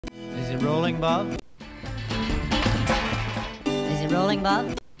it rolling, Bob? Is it rolling,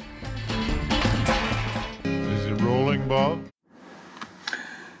 Bob? Is it rolling, Bob?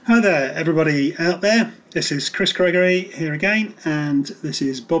 Hi there, everybody out there. This is Gregory here again, and this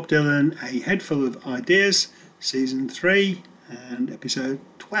is Bob Dylan, A Head Full of Ideas, Season 3 and Episode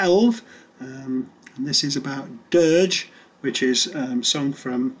 12. And this is about Dirge, which is sung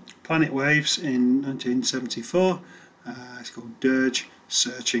from Planet Waves in 1974. It's called Dirge,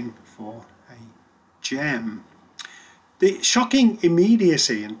 Searching for a Gem. The shocking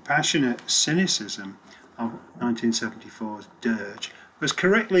immediacy and passionate cynicism of 1974's Dirge was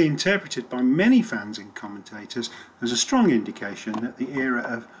correctly interpreted by many fans and commentators as a strong indication that the era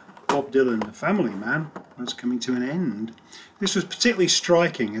of Bob Dylan, the family man, was coming to an end. This was particularly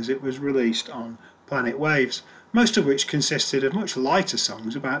striking as it was released on Planet Waves, most of which consisted of much lighter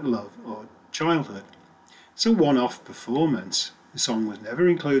songs about love or childhood. It's a one-off performance. The song was never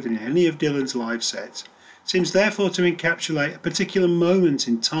included in any of Dylan's live sets. It seems therefore to encapsulate a particular moment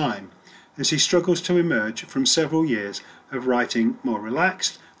in time as he struggles to emerge from several years of writing more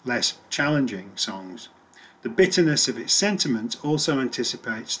relaxed, less challenging songs. The bitterness of its sentiment also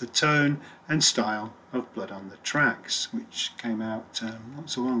anticipates the tone and style of Blood on the Tracks, which came out not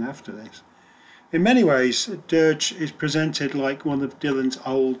so long after this. In many ways, Dirge is presented like one of Dylan's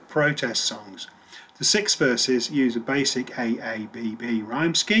old protest songs. The 6 verses use a basic AABB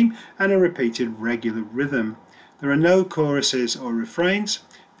rhyme scheme and a repeated regular rhythm. There are no choruses or refrains.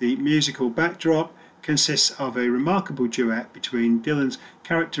 The musical backdrop consists of a remarkable duet between Dylan's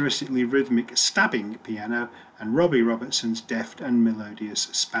characteristically rhythmic stabbing piano and Robbie Robertson's deft and melodious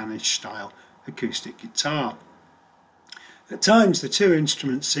Spanish-style acoustic guitar. At times, the two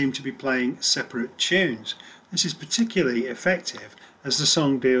instruments seem to be playing separate tunes. This is particularly effective as the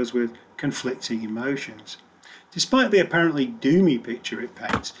song deals with conflicting emotions. Despite the apparently doomy picture it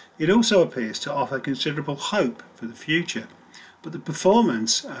paints, it also appears to offer considerable hope for the future. But the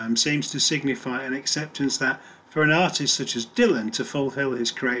performance seems to signify an acceptance that for an artist such as Dylan to fulfill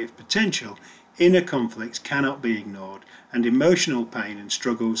his creative potential, inner conflicts cannot be ignored and emotional pain and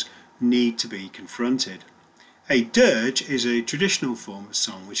struggles need to be confronted. A dirge is a traditional form of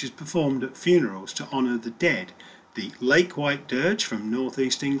song which is performed at funerals to honour the dead. The Lake White Dirge from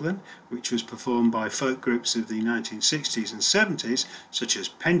northeast England, which was performed by folk groups of the 1960s and 70s, such as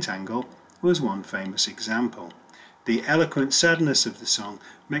Pentangle, was one famous example. The eloquent sadness of the song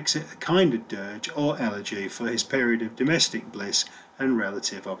makes it a kind of dirge or elegy for his period of domestic bliss and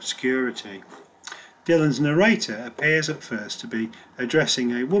relative obscurity. Dylan's narrator appears at first to be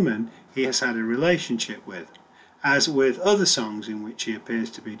addressing a woman he has had a relationship with. As with other songs in which he appears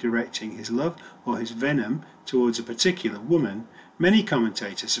to be directing his love or his venom towards a particular woman, many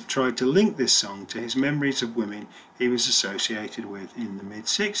commentators have tried to link this song to his memories of women he was associated with in the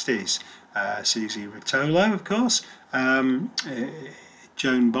mid-60s. Susie Rotolo, of course,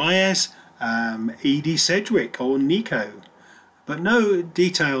 Joan Baez, Edie Sedgwick or Nico. But no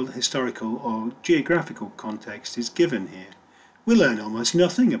detailed historical or geographical context is given here. We learn almost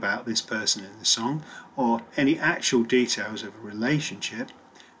nothing about this person in the song or any actual details of a relationship.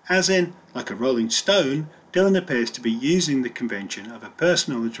 As in, like a Rolling Stone, Dylan appears to be using the convention of a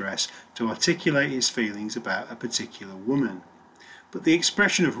personal address to articulate his feelings about a particular woman. But the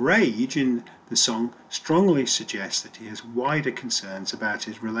expression of rage in the song strongly suggests that he has wider concerns about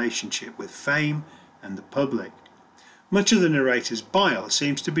his relationship with fame and the public. Much of the narrator's bile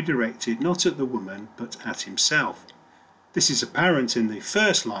seems to be directed not at the woman but at himself. This is apparent in the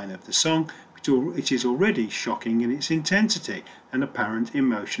first line of the song, which is already shocking in its intensity and apparent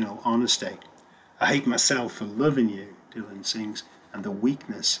emotional honesty. I hate myself for loving you, Dylan sings, and the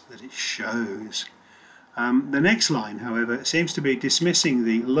weakness that it shows. The next line, however, seems to be dismissing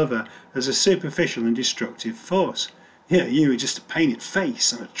the lover as a superficial and destructive force. Yeah, you are just a painted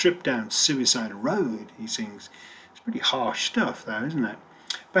face on a trip down Suicide Road, he sings. It's pretty harsh stuff, though, isn't it?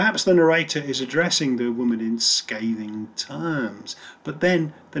 Perhaps the narrator is addressing the woman in scathing terms, but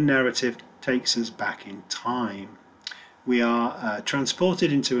then the narrative takes us back in time. We are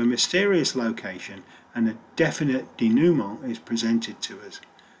transported into a mysterious location and a definite denouement is presented to us.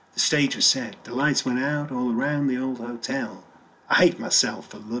 The stage was set, the lights went out all around the old hotel. I hate myself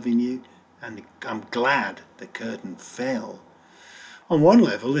for loving you, and I'm glad the curtain fell. On one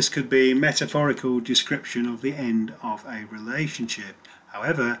level, this could be a metaphorical description of the end of a relationship.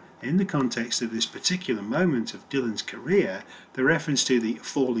 However, in the context of this particular moment of Dylan's career, the reference to the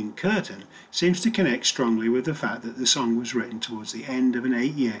falling curtain seems to connect strongly with the fact that the song was written towards the end of an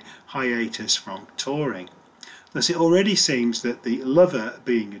 8-year hiatus from touring. Thus it already seems that the lover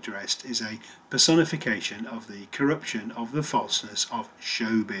being addressed is a personification of the corruption of the falseness of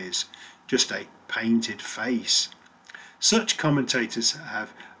showbiz, just a painted face. Some commentators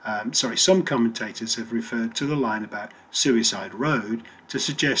have referred to the line about Suicide Road to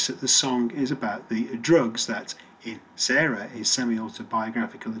suggest that the song is about the drugs that, in Sarah, his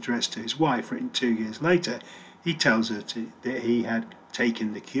semi-autobiographical address to his wife written 2 years later, he tells her that he had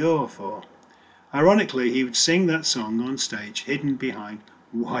taken the cure for. Ironically, he would sing that song on stage hidden behind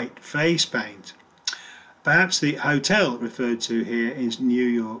white face paint. Perhaps the hotel referred to here is New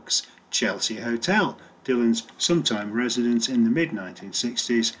York's Chelsea Hotel, Dylan's sometime residence in the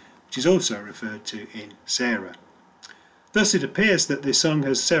mid-1960s, which is also referred to in Sarah. Thus it appears that this song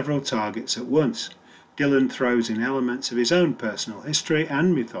has several targets at once. Dylan throws in elements of his own personal history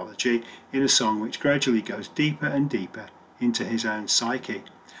and mythology in a song which gradually goes deeper and deeper into his own psyche.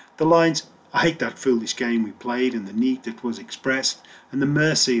 The lines, "I hate that foolish game we played and the need that was expressed and the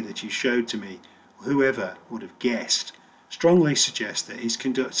mercy that you showed to me, whoever would have guessed," strongly suggest that he's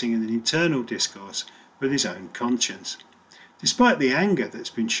conducting an internal discourse with his own conscience. Despite the anger that's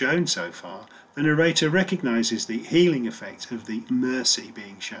been shown so far, the narrator recognises the healing effect of the mercy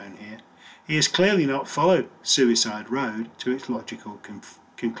being shown here. He has clearly not followed Suicide Road to its logical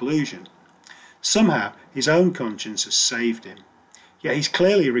conclusion. Somehow his own conscience has saved him. Yet he's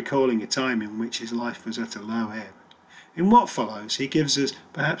clearly recalling a time in which his life was at a low ebb. In what follows, he gives us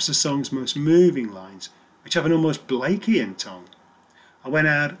perhaps the song's most moving lines, which have an almost Blakean tone. "I went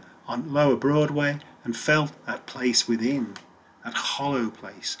out on Lower Broadway and felt that place within, that hollow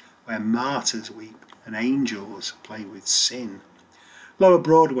place where martyrs weep and angels play with sin." Lower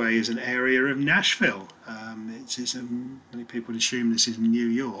Broadway is an area of Nashville. Many people assume this is in New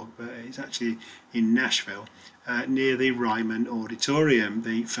York, but it's actually in Nashville, near the Ryman Auditorium,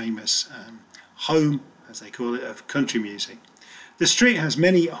 the famous home, as they call it, of country music. The street has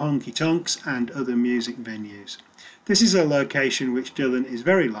many honky-tonks and other music venues. This is a location which Dylan is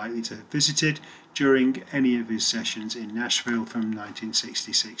very likely to have visited during any of his sessions in Nashville from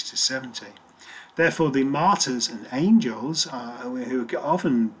 1966 to 70. Therefore, the martyrs and angels, who are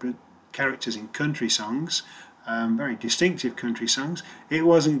often characters in country songs, very distinctive country songs. "It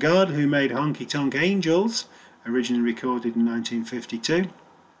Wasn't God Who Made Honky Tonk Angels," originally recorded in 1952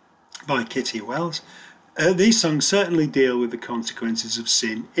 by Kitty Wells. These songs certainly deal with the consequences of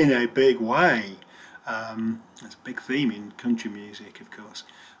sin in a big way. That's a big theme in country music, of course.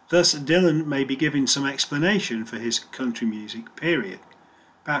 Thus, Dylan may be giving some explanation for his country music period.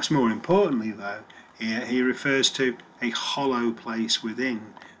 Perhaps more importantly, though, here he refers to a hollow place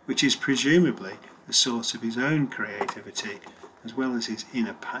within, which is presumably the source of his own creativity, as well as his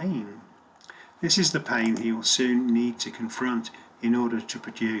inner pain. This is the pain he will soon need to confront in order to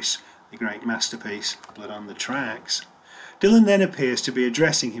produce the great masterpiece, Blood on the Tracks. Dylan then appears to be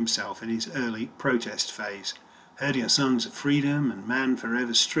addressing himself in his early protest phase. "Heard your songs of freedom and man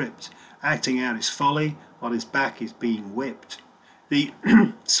forever stripped, acting out his folly while his back is being whipped." The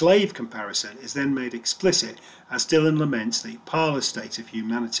slave comparison is then made explicit as Dylan laments the parlous state of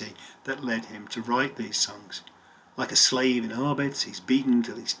humanity that led him to write these songs. "Like a slave in orbit, he's beaten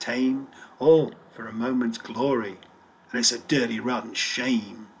till he's tame, all for a moment's glory, and it's a dirty, rotten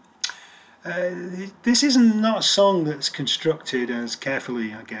shame." This is not a song that's constructed as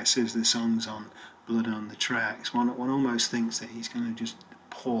carefully, I guess, as the songs on Blood on the Tracks. One almost thinks that he's going to just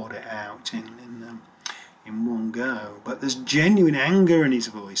pour it out in one go, but there's genuine anger in his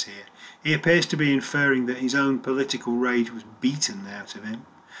voice here. He appears to be inferring that his own political rage was beaten out of him,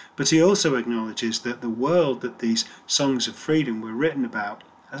 but he also acknowledges that the world that these songs of freedom were written about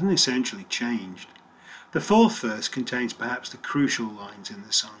hasn't essentially changed. The fourth verse contains perhaps the crucial lines in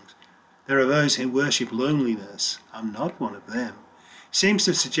the songs. "There are those who worship loneliness. I'm not one of them." Seems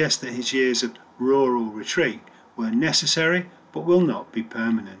to suggest that his years of rural retreat were necessary but will not be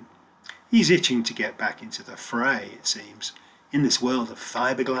permanent. He's itching to get back into the fray, it seems. "In this world of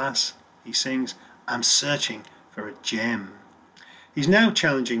fiberglass," he sings, "I'm searching for a gem." He's now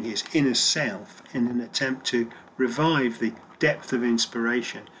challenging his inner self in an attempt to revive the depth of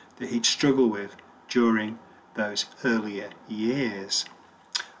inspiration that he'd struggled with during those earlier years.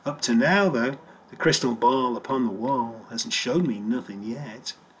 Up to now, though, the crystal ball upon the wall hasn't shown me nothing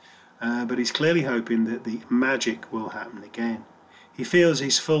yet, but he's clearly hoping that the magic will happen again. He feels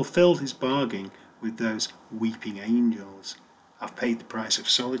he's fulfilled his bargain with those weeping angels. "I've paid the price of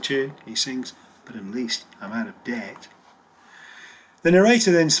solitude," he sings, "but at least I'm out of debt." The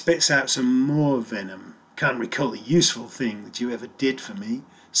narrator then spits out some more venom. "Can't recall a useful thing that you ever did for me,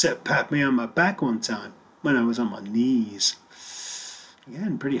 except pat me on my back one time when I was on my knees."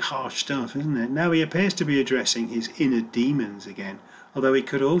 Again, pretty harsh stuff, isn't it? Now he appears to be addressing his inner demons again, although he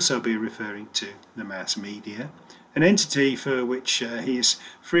could also be referring to the mass media, an entity for which he has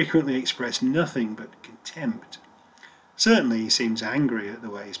frequently expressed nothing but contempt. Certainly he seems angry at the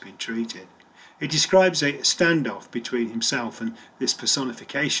way he's been treated. It describes a standoff between himself and this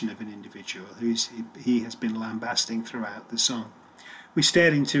personification of an individual who he has been lambasting throughout the song. We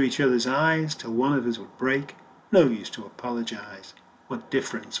stared into each other's eyes till one of us would break. No use to apologise. What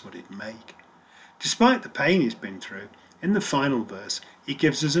difference would it make? Despite the pain he's been through, in the final verse he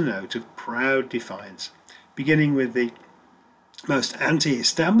gives us a note of proud defiance, beginning with the most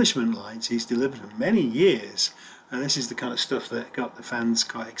anti-establishment lines he's delivered for many years. This is the kind of stuff that got the fans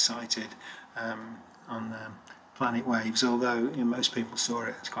quite excited on Planet Waves, although most people saw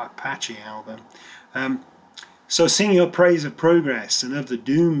it as quite a patchy album. So sing your praise of progress and of the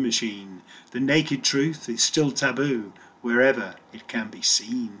doom machine. The naked truth is still taboo wherever it can be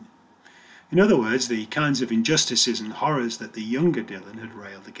seen. In other words, the kinds of injustices and horrors that the younger Dylan had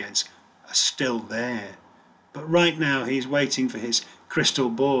railed against are still there. But right now he's waiting for his crystal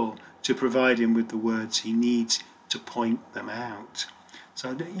ball to provide him with the words he needs to point them out.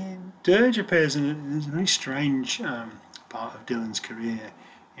 So Dirge appears in a very strange part of Dylan's career.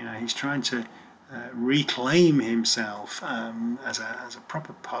 He's trying to reclaim himself as a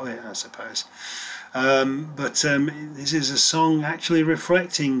proper poet, I suppose. But this is a song actually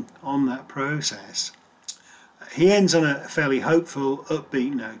reflecting on that process. He ends on a fairly hopeful,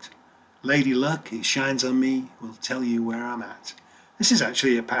 upbeat note. Lady Luck, who shines on me, will tell you where I'm at. This is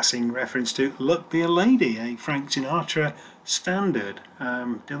actually a passing reference to Luck Be a Lady, a Frank Sinatra standard.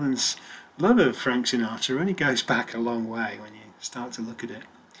 Dylan's love of Frank Sinatra only goes back a long way when you start to look at it.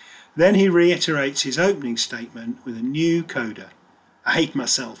 Then he reiterates his opening statement with a new coda. I hate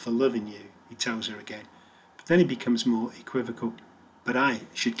myself for loving you, he tells her again. But then he becomes more equivocal. But I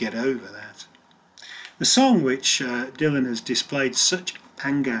should get over that. The song which Dylan has displayed such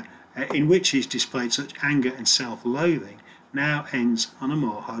anger, in which he's displayed such anger and self-loathing, now ends on a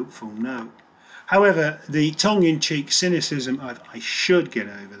more hopeful note. However, the tongue-in-cheek cynicism of I should get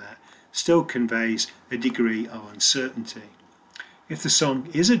over that still conveys a degree of uncertainty. If the song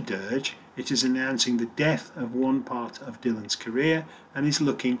is a dirge, it is announcing the death of one part of Dylan's career and is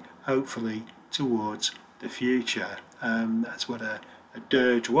looking hopefully towards the future. That's what a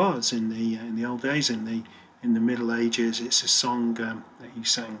dirge was in the old days, in the Middle Ages. It's a song that you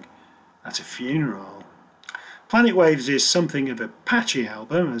sang at a funeral. Planet Waves is something of a patchy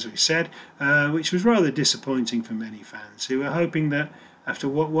album, as we said, which was rather disappointing for many fans who were hoping that after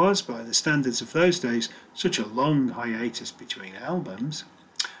what was, by the standards of those days, such a long hiatus between albums,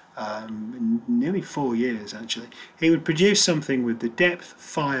 nearly 4 years actually, he would produce something with the depth,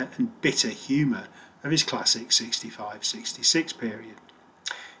 fire and bitter humour of his classic 65-66 period.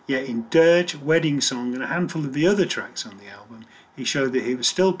 Yet in Dirge, Wedding Song and a handful of the other tracks on the album, he showed that he was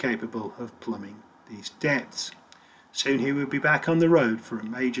still capable of plumbing these depths. Soon he would be back on the road for a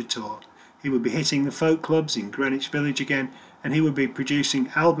major tour. He would be hitting the folk clubs in Greenwich Village again, and he would be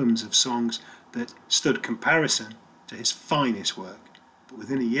producing albums of songs that stood comparison to his finest work. But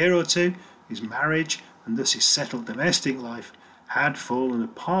within a year or two, his marriage, and thus his settled domestic life, had fallen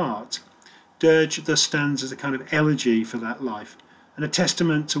apart. Dirge thus stands as a kind of elegy for that life, and a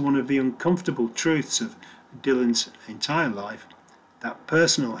testament to one of the uncomfortable truths of Dylan's entire life, that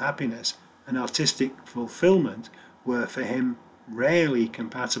personal happiness and artistic fulfillment were for him rarely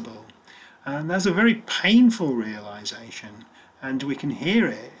compatible. And that's a very painful realization, and we can hear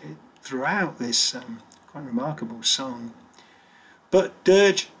it throughout this quite remarkable song. But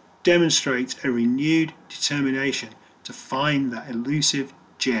Dirge demonstrates a renewed determination to find that elusive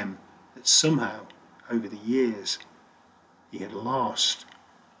gem that somehow, over the years, he had lost.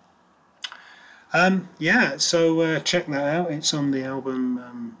 So check that out. It's on the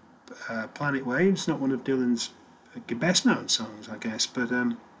album Planet Waves. Not one of Dylan's best known songs, I guess, but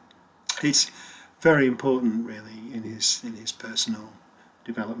it's very important really in his personal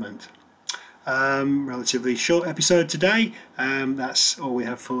development. Relatively short episode today. That's all we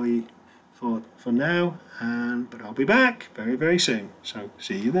have for you for now, but I'll be back very, very soon, so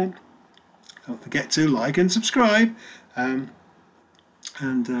see you then. Don't forget to like and subscribe, and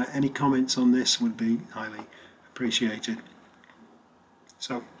any comments on this would be highly appreciated.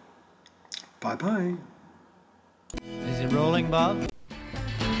 So bye bye. Is it rolling, Bob?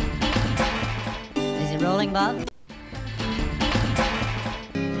 Is it rolling, Bob?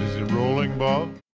 Is it rolling, Bob?